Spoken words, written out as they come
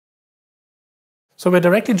So we're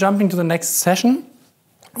directly jumping to the next session,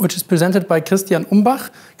 which is presented by Christian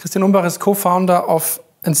Umbach. Christian Umbach is co-founder of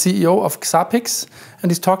and CEO of Xapix,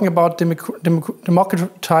 and he's talking about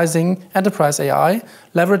democratizing enterprise AI,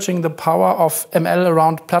 leveraging the power of ML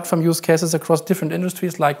around platform use cases across different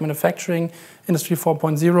industries like manufacturing, Industry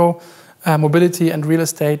 4.0, mobility and real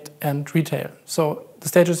estate and retail. So the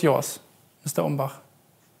stage is yours, Mr. Umbach.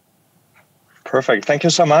 Perfect. Thank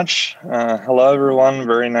you so much. Hello, everyone.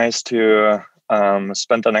 Very nice to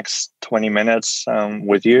spend the next 20 minutes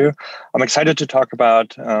with you. I'm excited to talk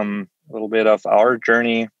about a little bit of our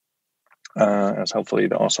journey, as hopefully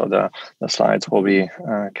also the slides will be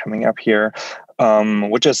coming up here,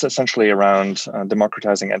 which is essentially around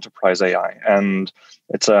democratizing enterprise AI. And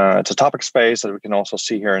it's a topic space that we can also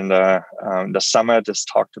see here in the summit is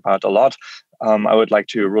talked about a lot. I would like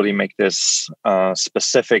to really make this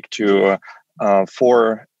specific to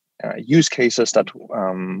 4 use cases that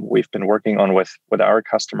we've been working on with our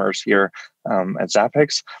customers here at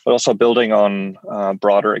Xapix, but also building on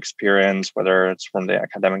broader experience, whether it's from the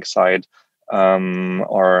academic side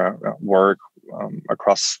or work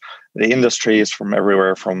across the industries from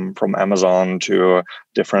everywhere, from Amazon to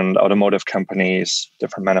different automotive companies,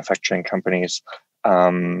 different manufacturing companies,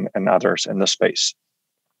 and others in the space.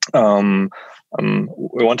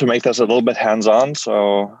 We want to make this a little bit hands-on,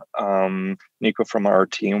 so Nico from our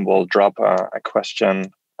team will drop a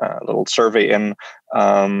question, a little survey in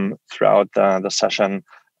throughout the session.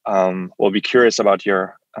 We'll be curious about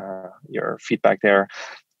your feedback there,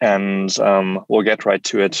 and we'll get right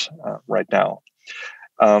to it right now.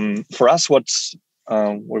 For us, what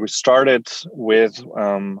we started with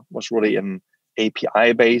was really an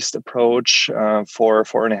API-based approach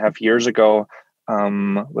 4.5 years ago.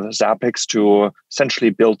 With Xapix to essentially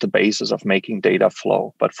build the basis of making data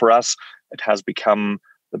flow. But for us, it has become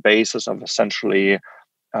the basis of essentially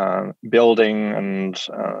building and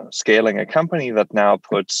scaling a company that now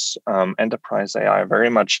puts enterprise AI very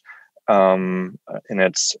much in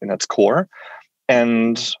its core.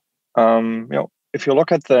 And if you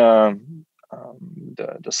look at the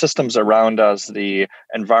systems around us, the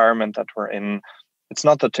environment that we're in, it's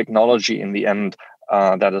not the technology in the end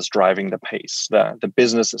that is driving the pace. The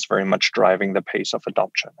business is very much driving the pace of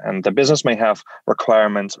adoption. And the business may have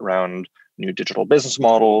requirements around new digital business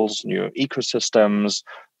models, new ecosystems,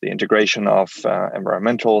 the integration of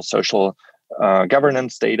environmental, social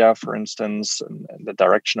governance data, for instance, and the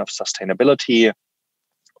direction of sustainability,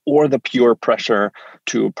 or the pure pressure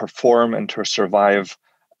to perform and to survive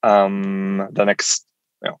the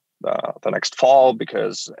next fall,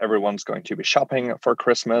 because everyone's going to be shopping for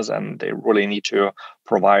Christmas and they really need to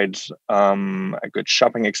provide a good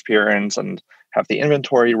shopping experience and have the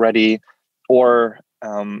inventory ready, or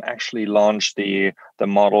actually launch the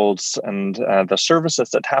models and the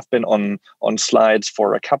services that have been on slides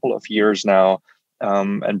for a couple of years now,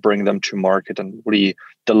 and bring them to market and really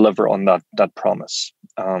deliver on that promise.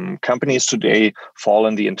 Companies today fall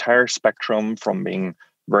in the entire spectrum, from being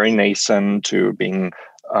very nascent to being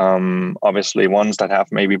obviously ones that have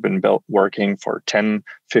maybe been working for 10,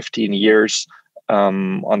 15 years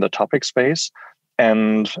on the topic space.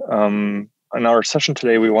 And in our session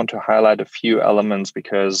today, we want to highlight a few elements,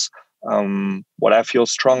 because what I feel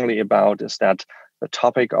strongly about is that the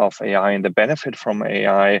topic of AI and the benefit from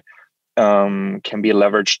AI can be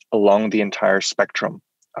leveraged along the entire spectrum.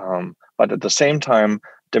 But at the same time,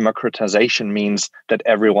 democratization means that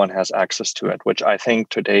everyone has access to it, which I think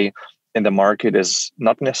today in the market is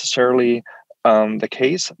not necessarily the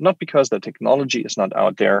case, not because the technology is not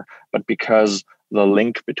out there, but because the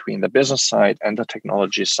link between the business side and the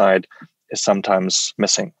technology side is sometimes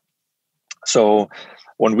missing. So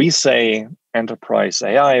when we say enterprise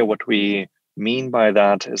AI, what we mean by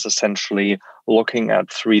that is essentially looking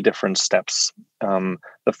at 3 different steps.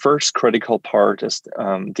 The first critical part is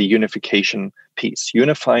the unification piece.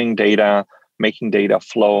 Unifying data, making data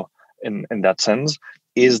flow in that sense,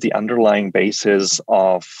 is the underlying basis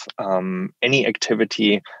of any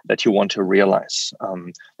activity that you want to realize.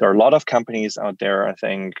 There are a lot of companies out there, I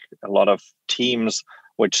think a lot of teams,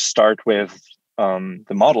 which start with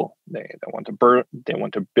the model. They want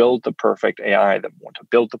to build the perfect AI, they want to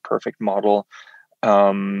build the perfect model.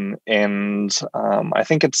 And I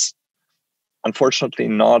think it's unfortunately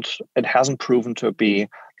it hasn't proven to be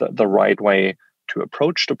the right way to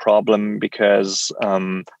approach the problem, because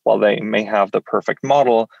while they may have the perfect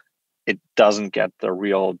model, it doesn't get the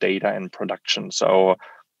real data in production. So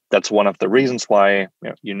that's one of the reasons why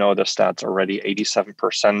the stats already.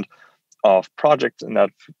 87% of projects in that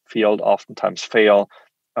field oftentimes fail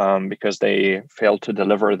because they fail to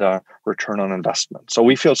deliver the return on investment. So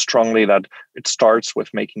we feel strongly that it starts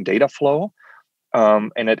with making data flow.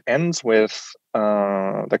 And it ends with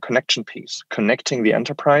the connection piece. Connecting the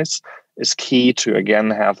enterprise is key to, again,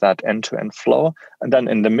 have that end-to-end flow. And then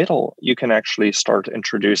in the middle, you can actually start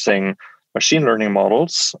introducing machine learning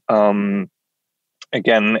models,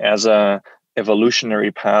 again, as a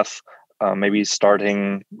evolutionary path, maybe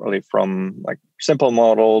starting really from like simple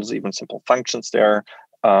models, even simple functions there,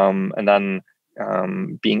 and then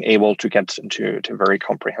being able to get into very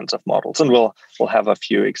comprehensive models. And we'll have a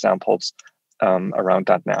few examples around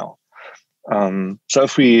that now. So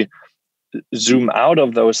if we zoom out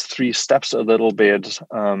of those three steps a little bit,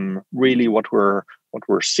 really what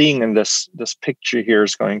we're seeing in this picture here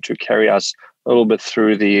is going to carry us a little bit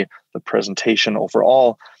through the presentation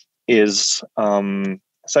overall, is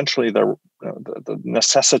essentially the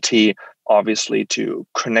necessity, obviously, to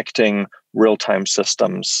connecting real-time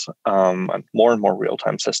systems, and more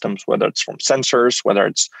real-time systems, whether it's from sensors, whether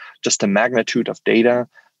it's just the magnitude of data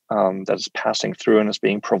that is passing through and is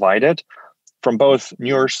being provided from both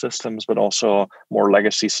newer systems, but also more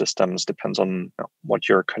legacy systems, depends on what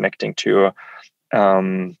you're connecting to.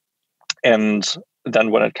 And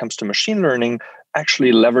then when it comes to machine learning,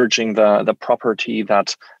 actually leveraging the property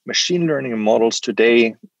that machine learning models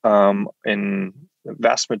today, in the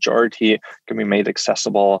vast majority, can be made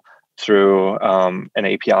accessible through an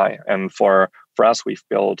API. And for us, we've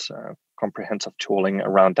built comprehensive tooling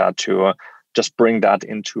around that to just bring that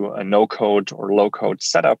into a no-code or low-code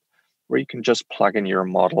setup, where you can just plug in your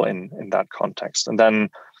model in that context. And then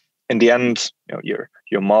in the end,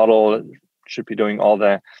 your model should be doing all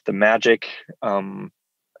the magic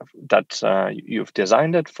that you've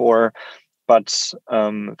designed it for. But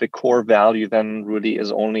the core value then really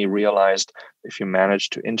is only realized if you manage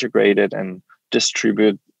to integrate it and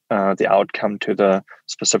distribute the outcome to the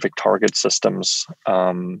specific target systems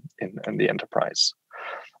in the enterprise.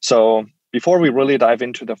 So before we really dive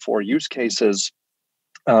into the 4 use cases,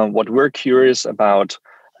 what we're curious about,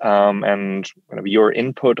 and kind of your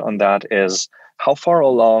input on that, is how far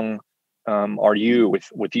along are you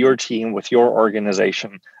with your team, with your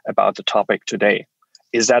organization, about the topic today?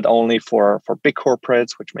 Is that only for big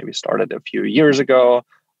corporates, which maybe started a few years ago,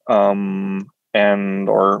 or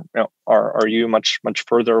are you much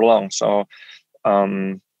further along? So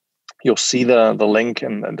you'll see the link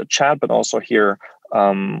in the chat, but also here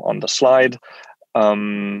on the slide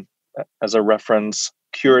as a reference.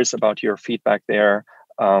 Curious about your feedback there,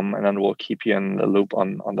 and then we'll keep you in the loop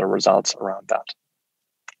on the results around that.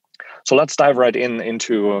 So let's dive right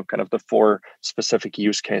into kind of the 4 specific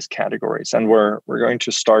use case categories, and we're going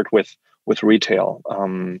to start with retail.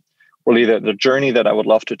 Really, the journey that I would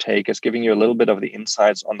love to take is giving you a little bit of the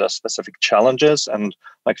insights on the specific challenges, and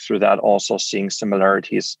like through that also seeing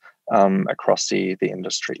similarities across the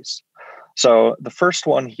industries. So the first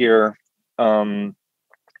one here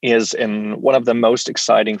is in one of the most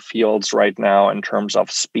exciting fields right now in terms of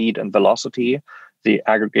speed and velocity, the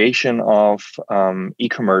aggregation of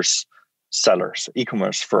e-commerce sellers,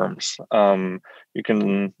 e-commerce firms. You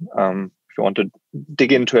can, if you want to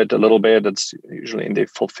dig into it a little bit, it's usually in the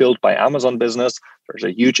fulfilled by Amazon business. There's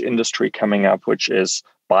a huge industry coming up, which is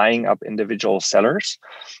buying up individual sellers.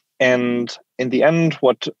 And in the end,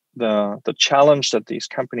 what the challenge that these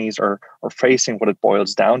companies are facing, what it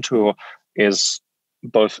boils down to, is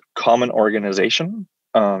both common organization.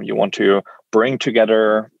 You want to bring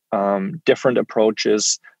together different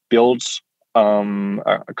approaches, build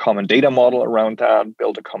a common data model around that,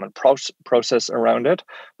 build a common process around it,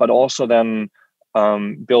 but also then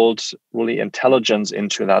build really intelligence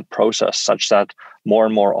into that process such that more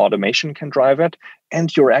and more automation can drive it,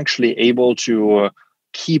 and you're actually able to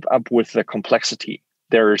keep up with the complexity.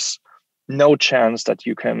 There's no chance that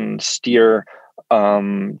you can steer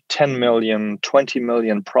 10 million, 20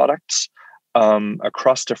 million products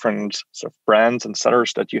across different sort of brands and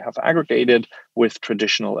sellers that you have aggregated with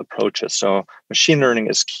traditional approaches. So machine learning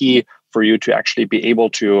is key for you to actually be able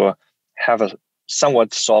to have a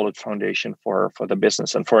somewhat solid foundation for the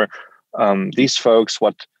business. And for these folks,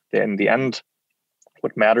 in the end,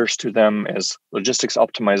 what matters to them is logistics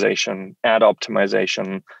optimization, ad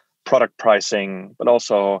optimization, product pricing, but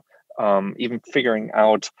also even figuring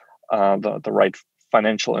out the right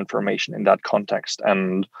financial information in that context.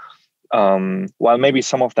 And while maybe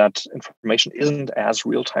some of that information isn't as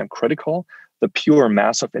real-time critical, the pure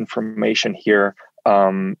mass of information here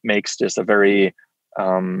makes this a very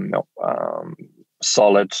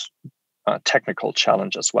solid technical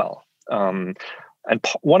challenge as well. And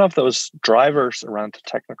one of those drivers around the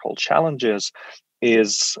technical challenges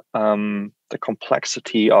is the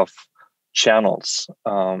complexity of channels.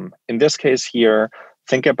 In this case here,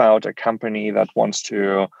 think about a company that wants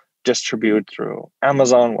to distribute through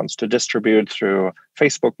Amazon, wants to distribute through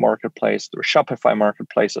Facebook Marketplace, through Shopify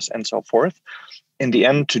Marketplaces, and so forth. In the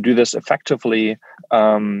end, to do this effectively,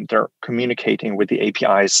 they're communicating with the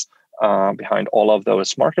APIs behind all of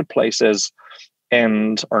those marketplaces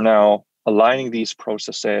and are now aligning these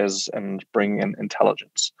processes and bringing in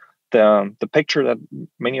intelligence. The picture that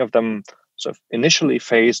many of them sort of initially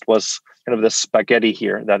faced was kind of the spaghetti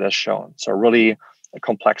here that is shown. So really a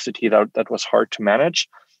complexity that was hard to manage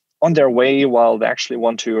on their way, while they actually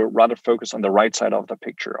want to rather focus on the right side of the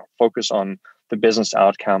picture, focus on the business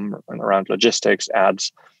outcome around logistics,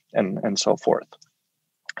 ads, and so forth.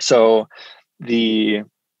 So the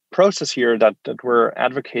process here that we're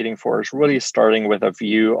advocating for is really starting with a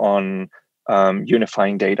view on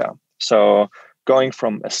unifying data. So going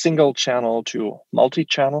from a single channel to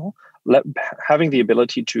multi-channel, having the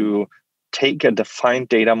ability to take a defined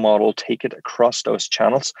data model, take it across those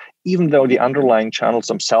channels, even though the underlying channels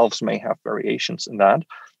themselves may have variations in that.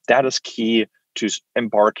 That is key to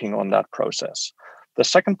embarking on that process. The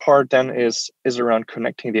second part then is around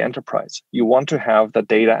connecting the enterprise. You want to have the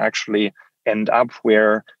data actually end up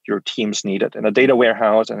where your teams need it, in a data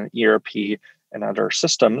warehouse and an ERP and other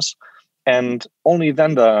systems. And only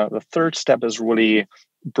then the third step is really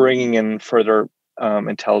bringing in further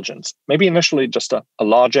intelligence. Maybe initially just a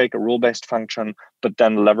logic, a rule-based function, but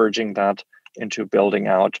then leveraging that into building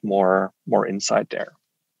out more insight there.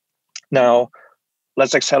 Now,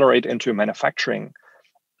 let's accelerate into manufacturing.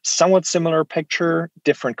 Somewhat similar picture,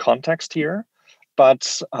 different context here.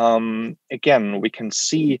 But again, we can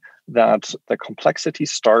see that the complexity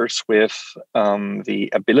starts with the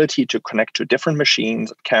ability to connect to different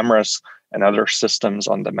machines, cameras, and other systems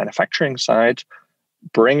on the manufacturing side,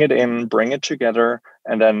 bring it in, bring it together,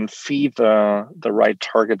 and then feed the right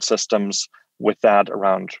target systems with that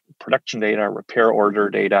around production data, repair order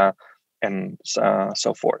data, and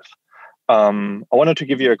so forth. I wanted to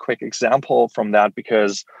give you a quick example from that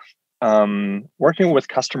because working with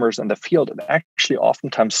customers in the field, it actually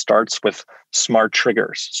oftentimes starts with smart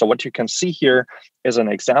triggers. So what you can see here is an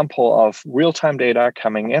example of real-time data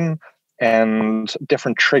coming in and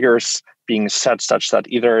different triggers being set such that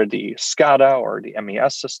either the SCADA or the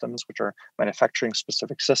MES systems, which are manufacturing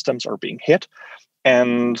specific systems, are being hit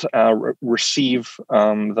and receive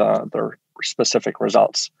the specific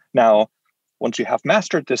results. Now, once you have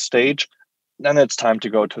mastered this stage, then it's time to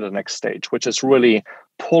go to the next stage, which is really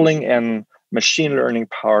pulling in machine learning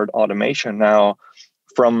powered automation now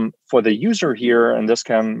for the user here, and this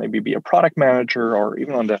can maybe be a product manager or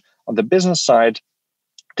even on the business side.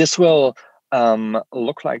 This will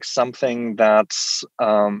look like something that's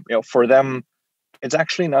for them, it's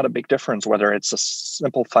actually not a big difference whether it's a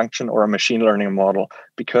simple function or a machine learning model,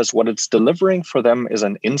 because what it's delivering for them is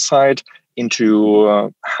an insight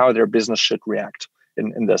into how their business should react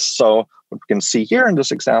in this. So what we can see here in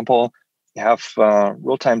this example, you have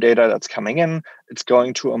real-time data that's coming in, it's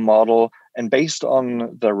going to a model, and based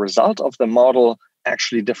on the result of the model,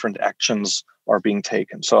 actually different actions are being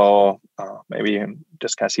taken. So maybe in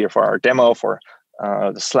this case here for our demo, for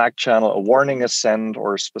the Slack channel, a warning is sent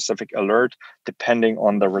or a specific alert, depending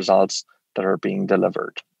on the results that are being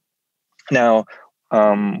delivered. Now,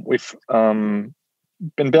 we've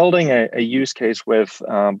been building a use case with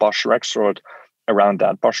Bosch Rexroth around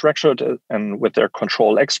that. Bosch Rexroth and with their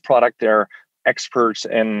Control X product, they're experts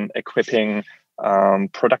in equipping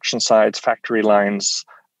production sites, factory lines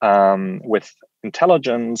with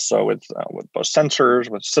intelligence, so with both sensors,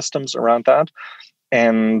 with systems around that.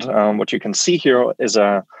 And what you can see here is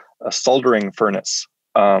a soldering furnace.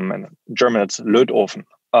 In German, it's Lötofen.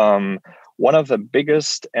 One of the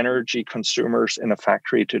biggest energy consumers in a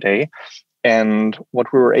factory today. And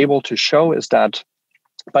what we were able to show is that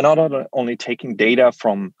by not only taking data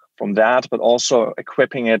from that, but also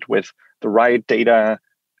equipping it with the right data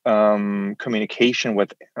communication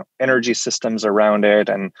with energy systems around it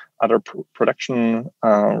and other production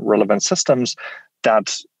relevant systems,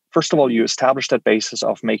 that first of all, you establish that basis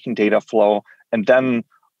of making data flow, and then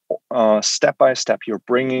step by step, you're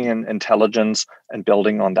bringing in intelligence and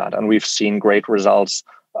building on that. And we've seen great results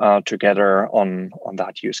together on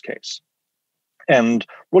that use case. And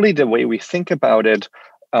really the way we think about it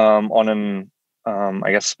on an,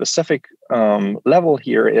 I guess, specific level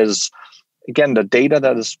here is, again, the data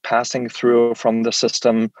that is passing through from the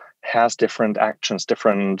system has different actions,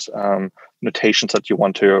 different notations that you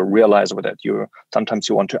want to realize with it. Sometimes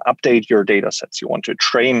you want to update your data sets. You want to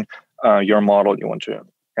train your model. You want to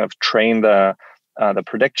kind of train the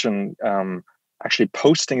prediction. Actually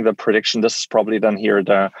posting the prediction, this is probably done here,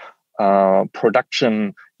 the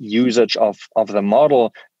production usage of the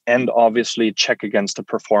model, and obviously check against the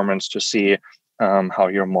performance to see how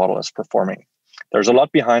your model is performing. There's a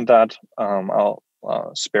lot behind that. I'll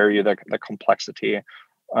spare you the complexity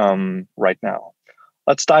right now.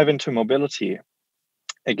 Let's dive into mobility.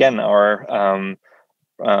 Again, our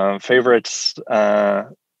favorite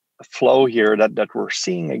flow here that we're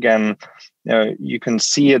seeing. Again, you can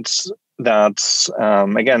see it's that,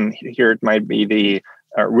 again, here it might be the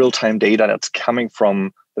real-time data that's coming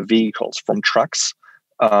from the vehicles, from trucks,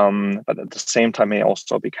 but at the same time may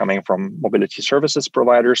also be coming from mobility services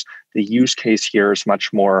providers. The use case here is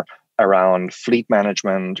much more around fleet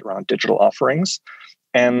management, around digital offerings.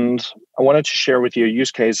 And I wanted to share with you a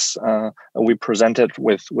use case we presented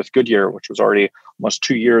with Goodyear, which was already almost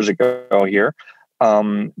 2 years ago here.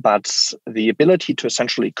 But the ability to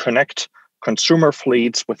essentially connect consumer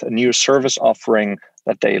fleets with a new service offering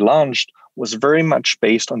that they launched was very much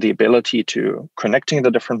based on the ability to connecting the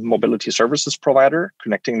different mobility services provider,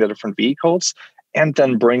 connecting the different vehicles, and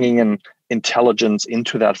then bringing in intelligence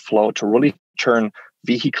into that flow to really turn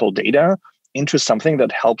vehicle data into something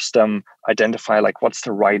that helps them identify like what's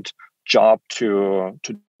the right job to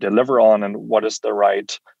deliver on and what is the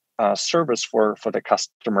right service for the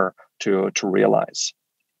customer to realize.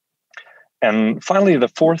 And finally, the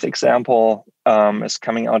fourth example is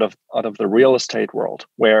coming out of the real estate world,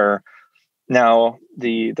 where now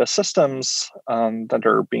the systems that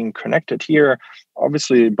are being connected here,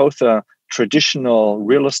 obviously both the traditional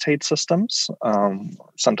real estate systems,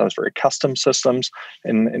 sometimes very custom systems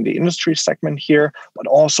in the industry segment here, but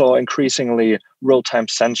also increasingly real-time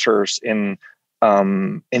sensors in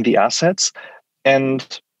the assets.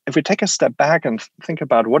 And if we take a step back and think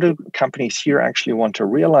about what do companies here actually want to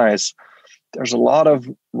realize, there's a lot of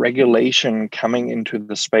regulation coming into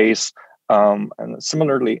the space, and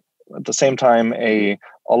similarly, at the same time, a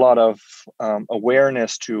lot of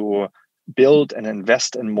awareness to build and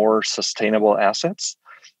invest in more sustainable assets.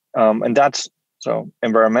 And that's so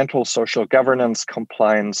environmental, social governance,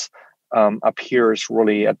 compliance up here is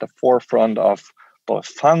really at the forefront of both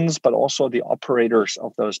funds, but also the operators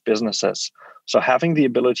of those businesses. So having the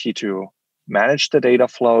ability to manage the data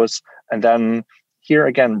flows and then here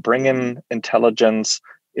again, bring in intelligence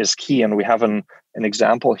is key. And we have an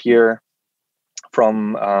example here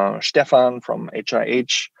from Stefan from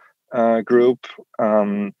HIH Group,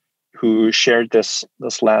 who shared this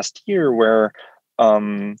last year, where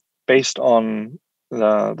based on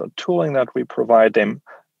the tooling that we provide them,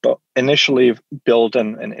 but initially built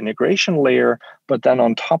an integration layer, but then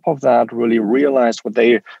on top of that, really realized what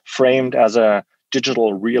they framed as a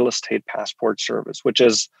digital real estate passport service, which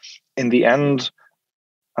is in the end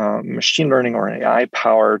machine learning or an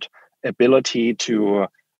AI-powered ability to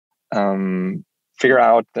figure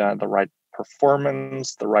out the right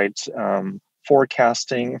performance, the right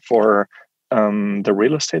forecasting for the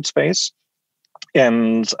real estate space,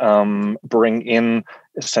 and bring in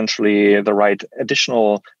essentially the right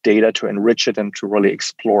additional data to enrich it and to really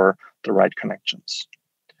explore the right connections.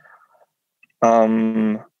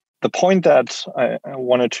 The point that I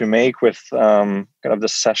wanted to make with kind of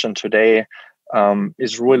this session today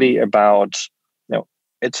is really about,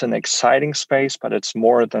 it's an exciting space, but it's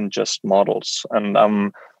more than just models. And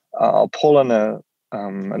I'll pull in an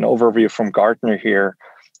overview from Gartner here.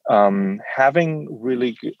 Having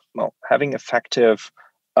effective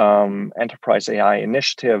enterprise AI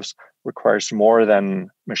initiatives requires more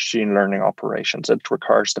than machine learning operations. It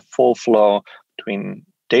requires the full flow between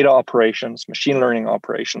data operations, machine learning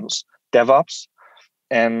operations, DevOps.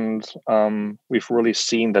 And we've really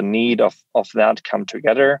seen the need of that come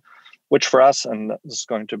together, which for us, and this is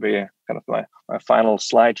going to be kind of my final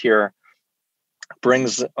slide here,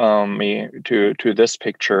 brings me to this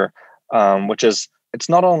picture, which is, it's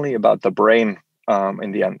not only about the brain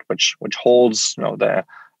in the end, which holds the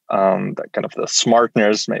kind of the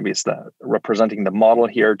smartness, maybe it's the representing the model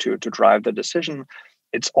here to drive the decision.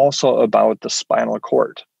 It's also about the spinal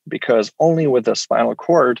cord, because only with the spinal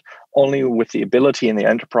cord, only with the ability in the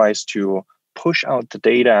enterprise to push out the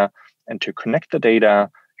data and to connect the data,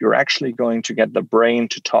 you're actually going to get the brain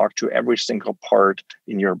to talk to every single part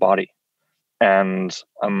in your body. And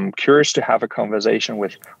I'm curious to have a conversation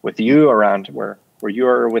with you around where you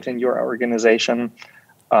are within your organization.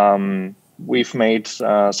 We've made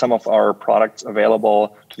some of our products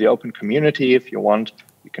available to the open community. If you want,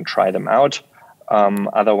 you can try them out.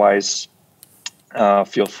 Otherwise,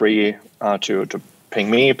 feel free to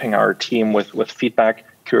ping our team with feedback,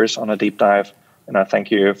 curious on a deep dive. And I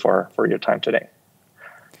thank you for your time today.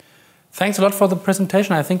 Thanks a lot for the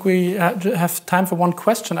presentation. I think we have time for one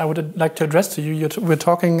question I would like to address to you. You were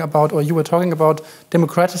talking about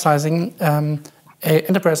democratizing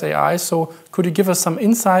enterprise AI. So could you give us some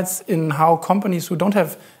insights in how companies who don't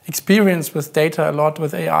have experience with data a lot,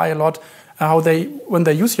 with AI a lot, how they, when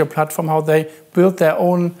they use your platform, how they build their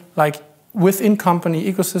own within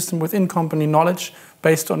company ecosystem, within company knowledge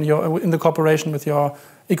based on in the cooperation with your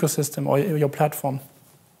ecosystem or your platform?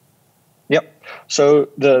 Yep. So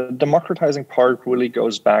the democratizing part really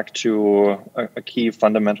goes back to a key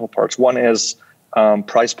fundamental parts. One is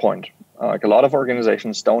price point. Like a lot of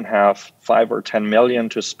organizations don't have 5 or 10 million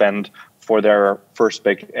to spend for their first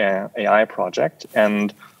big AI project.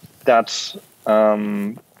 And that's,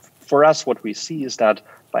 for us, what we see is that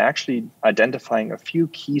by actually identifying a few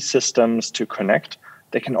key systems to connect,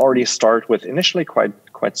 they can already start with initially quite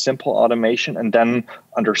simple automation and then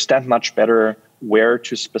understand much better where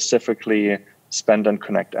to specifically spend and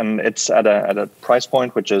connect. And it's at a price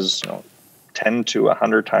point which is 10 to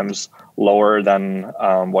 100 times lower than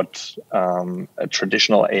what a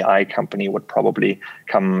traditional AI company would probably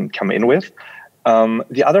come in with.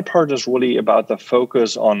 The other part is really about the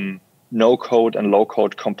focus on no-code and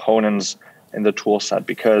low-code components in the tool set,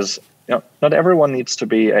 because not everyone needs to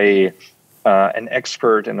be an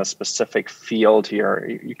expert in a specific field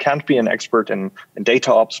here. You can't be an expert in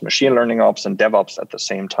data ops, machine learning ops, and DevOps at the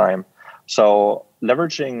same time. So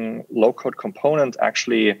leveraging low-code components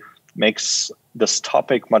actually makes this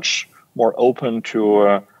topic much more open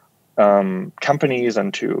to companies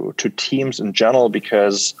and to teams in general,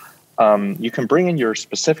 because you can bring in your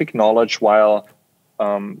specific knowledge while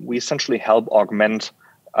we essentially help augment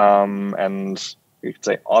and you could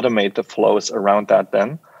say automate the flows around that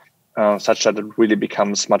then, such that it really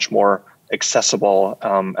becomes much more accessible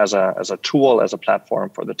as a tool, as a platform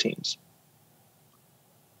for the teams.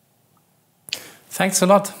 Thanks a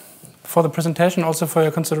lot for the presentation, also for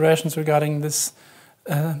your considerations regarding this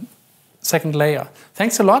second layer.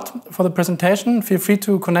 Thanks a lot for the presentation. Feel free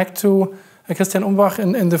to connect to Christian Umbach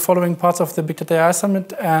in the following parts of the Big-Data.AI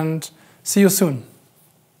Summit, and see you soon.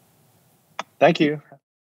 Thank you.